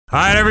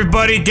Alright,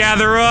 everybody,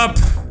 gather up.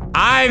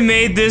 I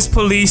made this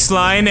police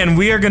line, and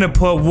we are gonna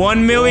put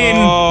 1 million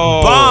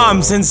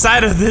bombs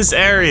inside of this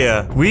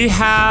area. We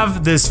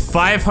have this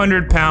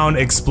 500-pound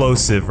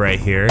explosive right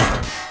here.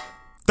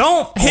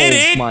 Don't hit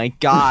it! Oh my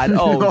god.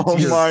 Oh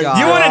dear god.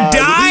 You wanna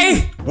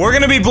die? We're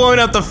gonna be blowing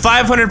up the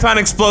 500-pound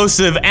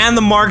explosive and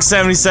the Mark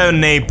 77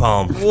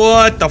 napalm.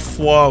 What the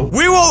whoa?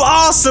 We will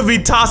also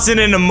be tossing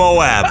into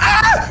Moab.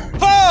 Ah!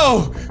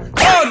 Oh!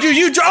 Oh, dude,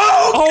 you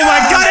oh my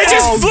god, it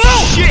just flew!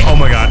 Shit. Oh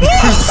my god.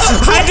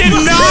 I did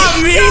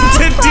not mean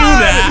to do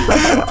that.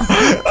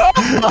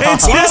 It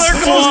just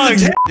flew.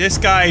 This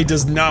guy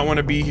does not want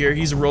to be here.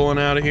 He's rolling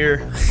out of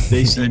here.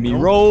 They see me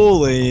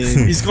rolling.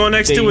 He's going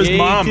next to his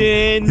mom.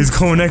 He's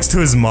going next to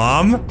his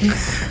mom?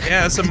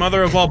 Yeah, that's the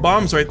mother of all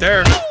bombs right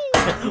there.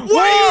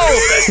 Whoa!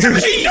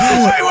 Mr. G,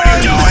 no way, what are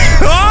you doing?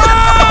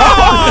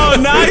 Oh,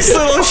 nice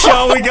little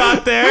show we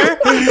got there.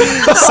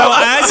 So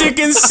as you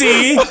can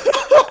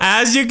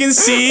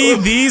see,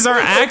 these are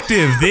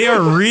active. They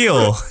are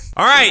real.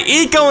 All right,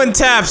 Eco and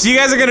Taps, you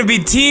guys are gonna be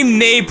Team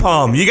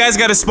Napalm. You guys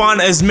gotta spawn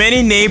as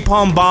many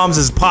napalm bombs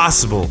as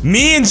possible.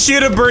 Me and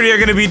Shooter Birdie are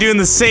gonna be doing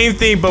the same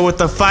thing, but with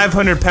the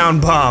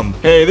 500-pound bomb.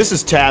 Hey, this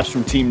is Taps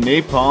from Team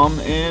Napalm,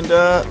 and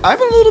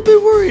I'm a little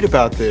bit worried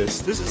about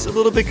this. This is a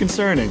little bit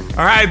concerning.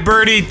 All right,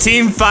 Birdie,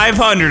 Team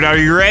 500, are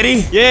you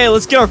ready? Yeah,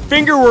 let's get our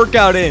finger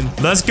workout in.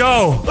 Let's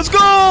go. Let's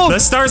go!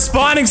 Let's start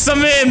spawning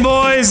some in,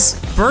 boys.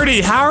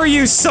 Birdie, how are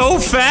you so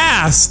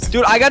fast?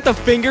 Dude, I got the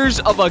fingers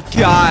of a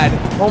god.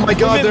 Oh my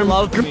god, they're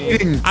love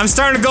me. I'm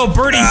starting to go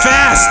Birdie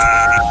fast.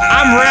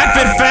 I'm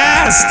rapid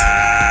fast.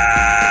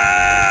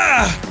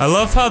 I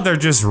love how they're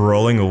just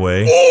rolling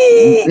away.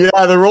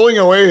 Yeah, they're rolling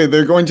away.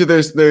 They're going to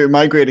they're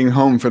migrating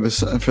home for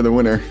the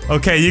winter.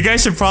 Okay, you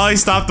guys should probably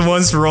stop the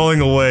ones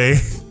rolling away.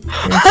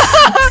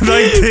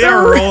 Like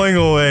they're rolling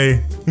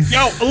away.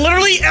 Yo,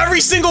 literally every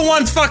single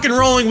one's fucking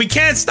rolling. We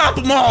can't stop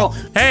them all.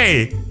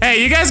 Hey,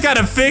 you guys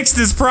gotta fix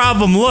this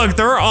problem. Look,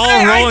 they're all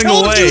rolling away. I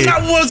told you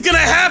that was gonna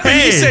happen.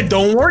 You said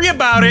don't worry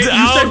about it.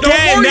 You said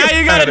don't worry now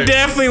you gotta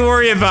definitely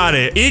worry about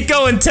it.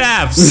 Eco and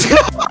Taps,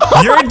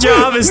 your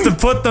job is to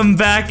put them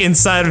back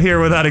inside of here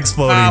without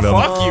exploding them.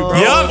 Fuck you, bro.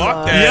 Yep,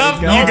 Fuck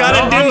that. you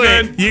gotta do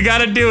it. You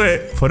gotta do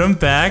it. Put them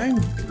back.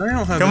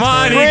 Come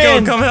on,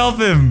 Eco, come help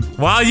him.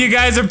 While you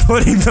guys are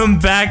putting them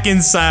back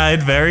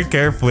inside very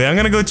carefully, I'm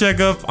gonna go check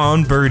up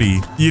on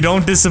Birdie. You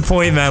don't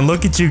disappoint, man.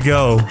 Look at you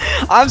go.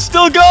 I'm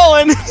still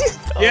going.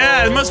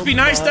 Yeah, it must be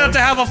nice not to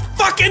have a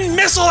fucking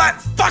missile that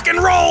fucking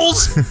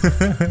rolls.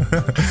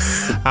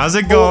 How's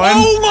it going?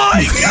 Oh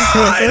my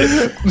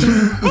god!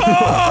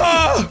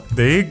 Oh.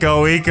 There you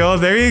go, Eco.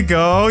 There you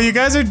go. You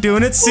guys are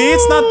doing it. See,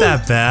 it's not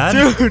that bad.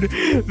 Dude,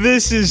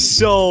 this is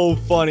so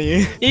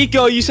funny.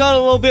 Eco, you sound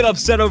a little bit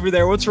upset over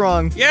there. What's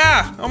wrong?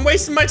 Yeah, I'm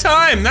wasting my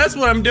time. That's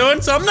what I'm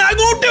doing, so I'm not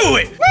gonna do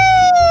it.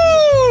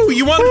 Woo!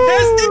 You want to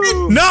test it?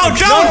 No,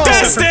 don't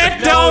test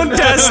it. Don't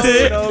test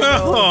it.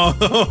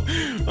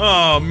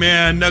 Oh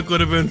man, that could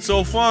have been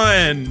so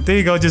fun. There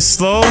you go. Just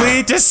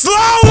slowly. Just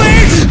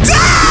slowly.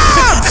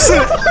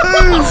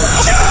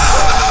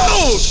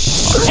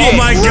 Oh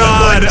my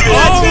god.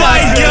 Oh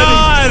my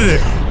god.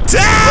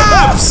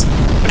 Taps!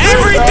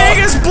 Everything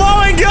is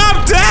blowing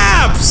up,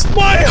 Taps!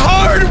 My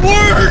hard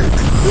work!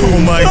 Oh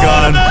my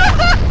god.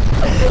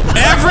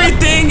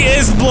 Everything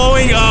is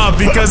blowing up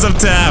because of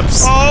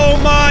Taps. Oh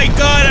my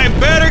god, I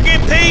better get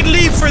paid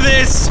leave for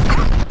this.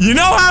 You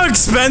know how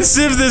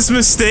expensive this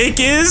mistake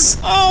is?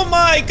 Oh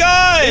my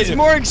god! It's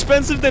more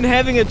expensive than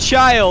having a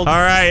child.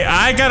 Alright,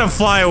 I gotta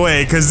fly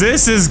away because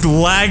this is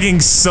lagging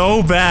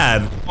so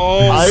bad.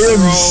 Oh, I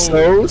am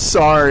so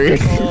sorry.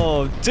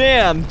 Oh,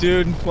 damn,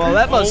 dude. Well,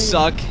 that must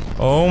suck.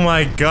 Oh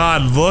my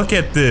god, look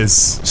at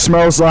this.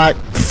 Smells like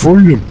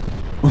freedom.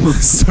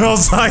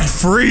 Smells like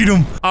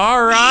freedom.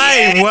 All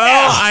right. Yeah.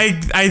 Well,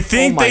 I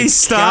think they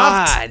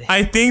stopped. God.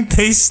 I think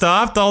they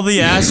stopped. All the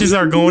ashes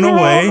are going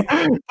away.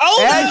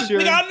 Oh,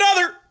 we got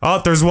another.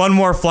 Oh, there's one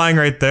more flying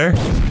right there.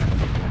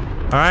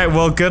 All right.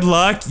 Well, good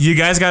luck. You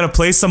guys got to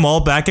place them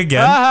all back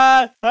again.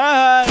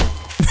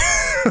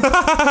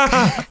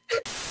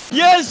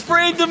 Yes,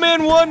 Frame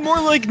Demand 1,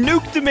 more like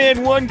Nuke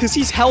Demand 1, because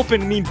he's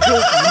helping me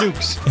build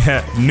nukes.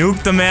 Yeah,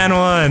 Nuke the Man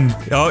 1.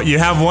 Oh, you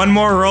have one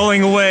more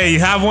rolling away. You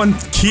have one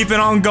keeping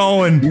on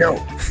going. No.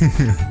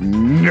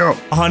 No.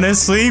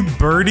 Honestly,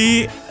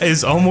 Birdie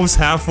is almost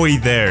halfway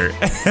there,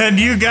 and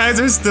you guys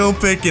are still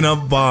picking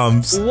up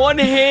bombs.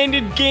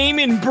 One-handed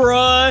gaming,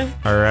 bruh.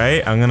 All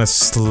right, I'm gonna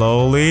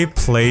slowly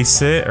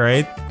place it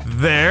right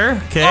there.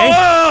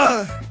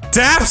 Okay.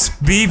 Taps,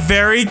 be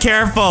very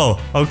careful,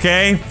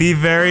 okay? Be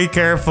very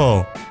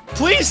careful.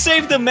 Please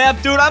save the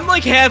map, dude. I'm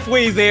like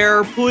halfway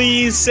there.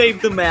 Please save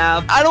the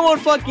map. I don't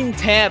want fucking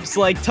Taps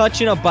like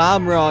touching a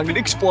bomb wrong and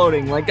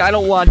exploding. Like, I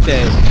don't want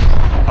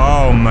that.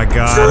 Oh my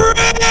god.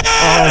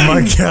 Oh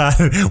my god.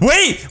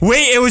 Wait,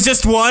 it was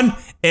just one.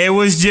 It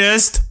was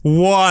just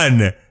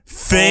one.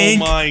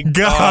 Thank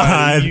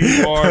God.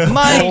 You are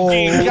my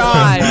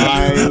God.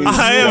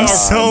 I am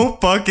so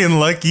fucking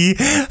lucky.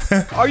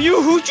 Are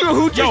you who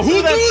threw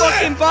that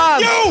fucking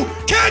bomb? Yo,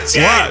 catch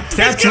it! What?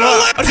 Catch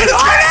what? what?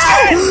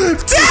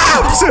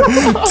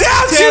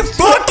 Dabs, you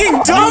fucking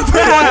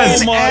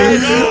dumbass! Oh my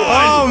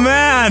god! Oh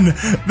man,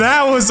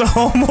 that was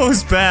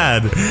almost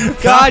bad.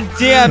 God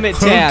damn it,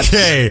 Tabs.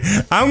 Okay,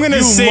 I'm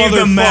gonna save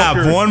the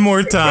map one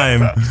more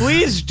time.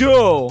 Please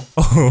do.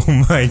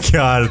 Oh my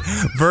god,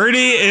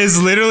 Birdie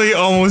is literally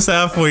almost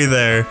halfway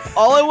there.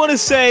 All I want to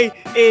say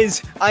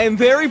is I am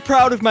very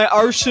proud of my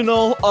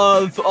arsenal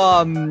of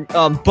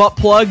butt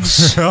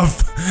plugs.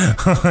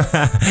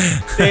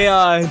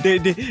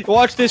 They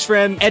watch this,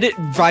 friend. Edit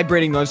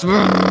vibrating noise.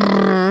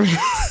 I'm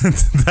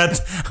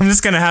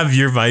just gonna have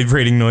your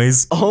vibrating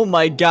noise. Oh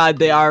my god,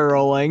 they are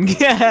rolling. Dude,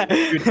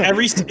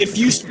 if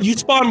you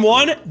spawn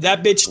one,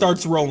 that bitch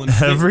starts rolling.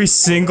 Every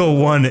single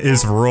one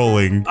is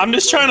rolling. I'm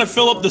just trying to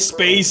fill up the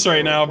space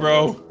right now,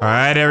 bro. All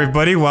right,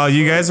 everybody, while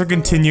you guys are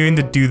continuing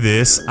to do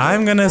this,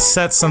 I'm gonna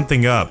set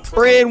something up.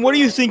 Brian, what do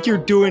you think you're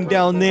doing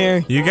down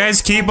there? You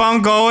guys keep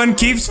on going,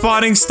 keep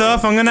spotting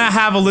stuff. I'm gonna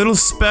have a little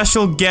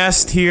special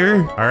guest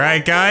here. All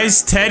right,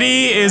 guys,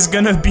 Teddy is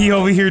gonna be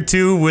over here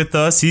too with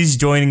us. He's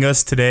joining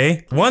us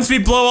today. Once we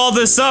blow all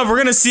this up, we're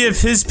gonna see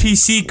if his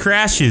PC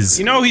crashes.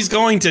 You know he's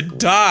going to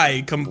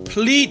die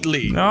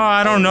completely. No,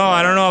 I don't know.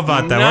 I don't know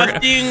about that.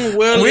 Nothing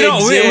will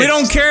exist. We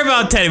don't care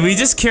about Teddy. We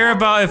just care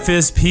about if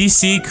his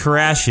PC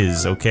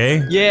crashes,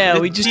 okay? Yeah,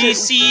 The we just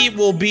PC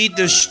will be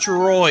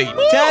destroyed.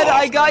 Ted,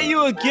 I got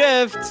you a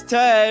gift.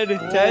 Ted,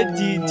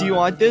 do you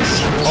want this?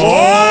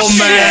 Oh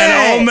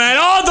man,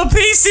 oh, the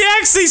PC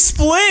actually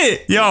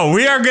split. Yo,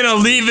 we are gonna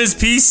leave his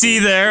PC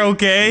there,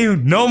 okay?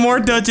 No more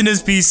touching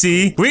his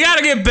PC. We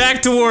gotta get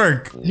back to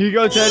work. Here you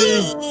go,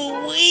 Teddy.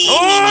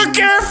 Oh,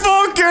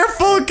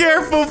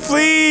 careful,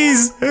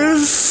 please.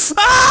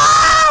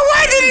 Ah,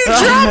 why did you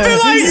drop it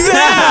like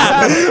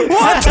that?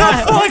 What the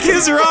fuck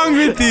is wrong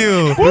with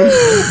you?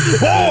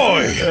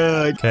 Boy!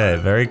 Okay,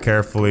 very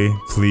carefully,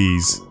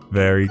 please.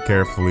 Very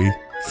carefully.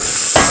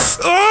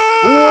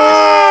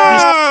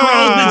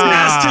 Rolled his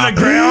ass to the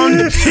ground.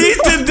 He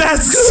did that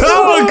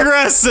so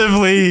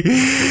aggressively.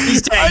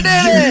 I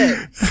did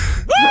it.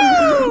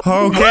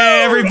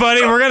 Okay,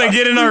 everybody, we're gonna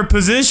get in our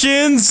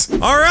positions.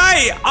 All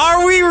right,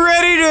 are we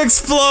ready to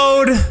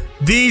explode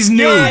these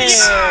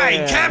nukes?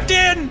 Aye,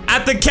 Captain!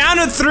 At the count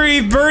of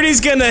 3, Birdie's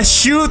gonna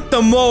shoot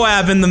the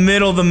Moab in the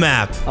middle of the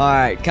map. All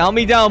right, count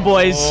me down,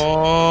 boys.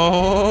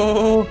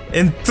 Oh.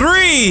 In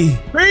 3,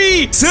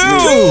 3, 2,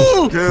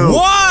 1, 2,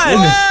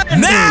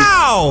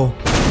 now!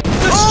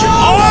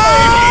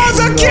 Oh,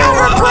 the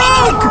camera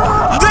broke!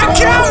 The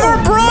camera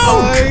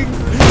broke! There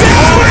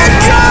we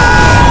go!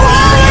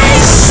 Holy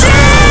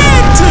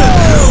shit!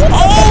 Oh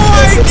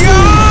my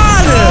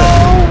god!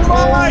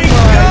 Oh my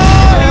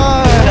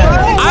god!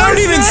 I don't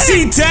even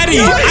see Teddy!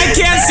 I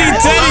can't see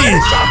Teddy!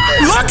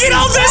 Look at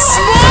all this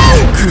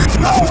smoke!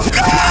 Oh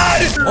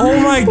god! Oh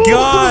my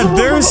god,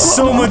 there's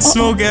so much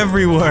smoke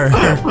everywhere. Oh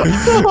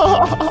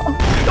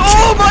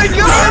my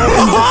god!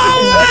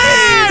 Oh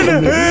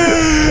man!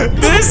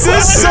 This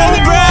is so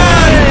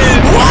bad!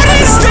 What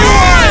is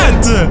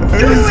that?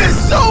 This is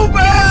so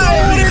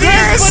bad!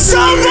 There's so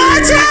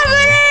much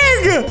happening!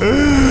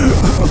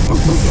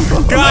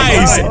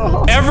 Guys,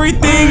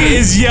 everything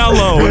is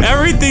yellow.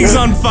 Everything's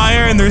on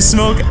fire and there's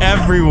smoke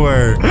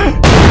everywhere. Whoa!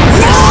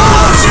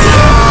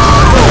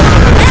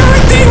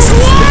 Everything's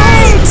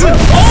white!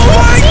 Oh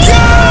my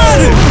god!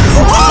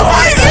 Oh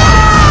my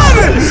god!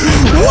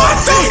 What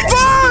the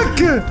fuck?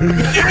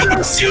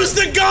 Let's use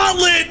the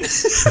gauntlet!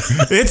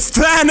 It's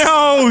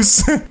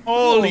Thanos!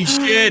 Holy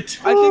shit.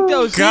 I think that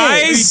was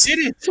Guys, We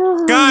did it!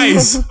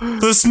 guys,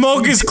 the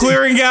smoke is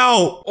clearing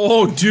out.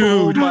 Oh, Oh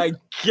dude. my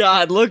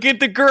god! Look at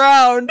the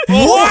ground.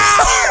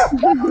 Wow!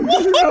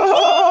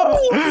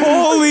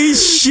 Holy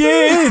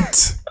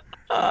shit!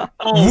 Oh,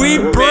 We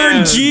burned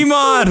man.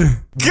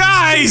 Gmod!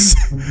 Guys!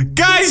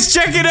 Guys,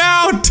 check it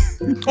out!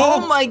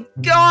 Oh my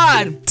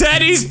god!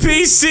 Teddy's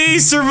PC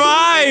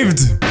survived!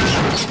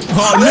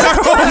 Oh no!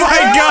 Oh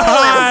my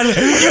god!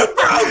 You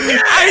broke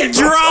it! I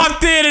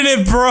dropped it and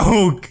it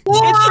broke!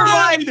 It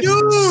survived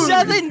Dude!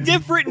 7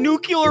 different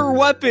nuclear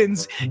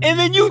weapons, and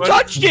then you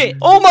touched it!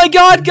 Oh my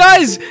god,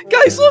 guys!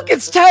 Guys, look,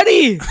 it's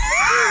Teddy! Oh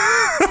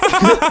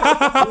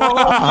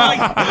my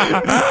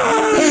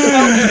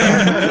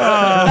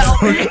Oh,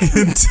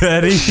 fucking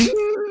Teddy.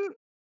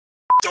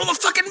 Throw the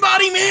fucking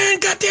body, man!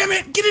 God damn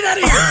it! Get it out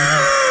of here!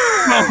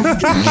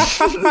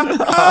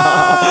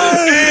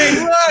 Hey,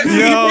 look! Yo,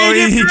 We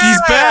made it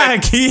he's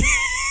back! He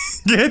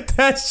get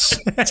that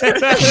shit out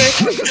of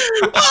here.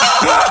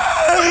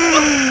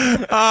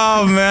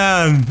 Oh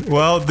man.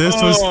 Well, this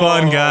was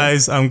fun,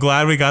 guys. I'm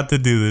glad we got to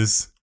do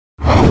this.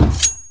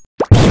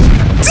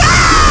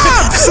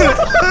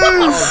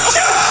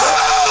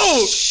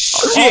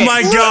 Oh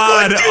my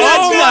god!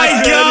 Oh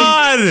my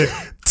god!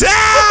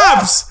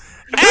 Taps!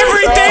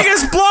 Everything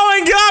is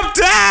blowing up,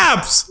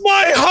 Taps!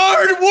 My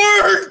hard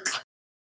work!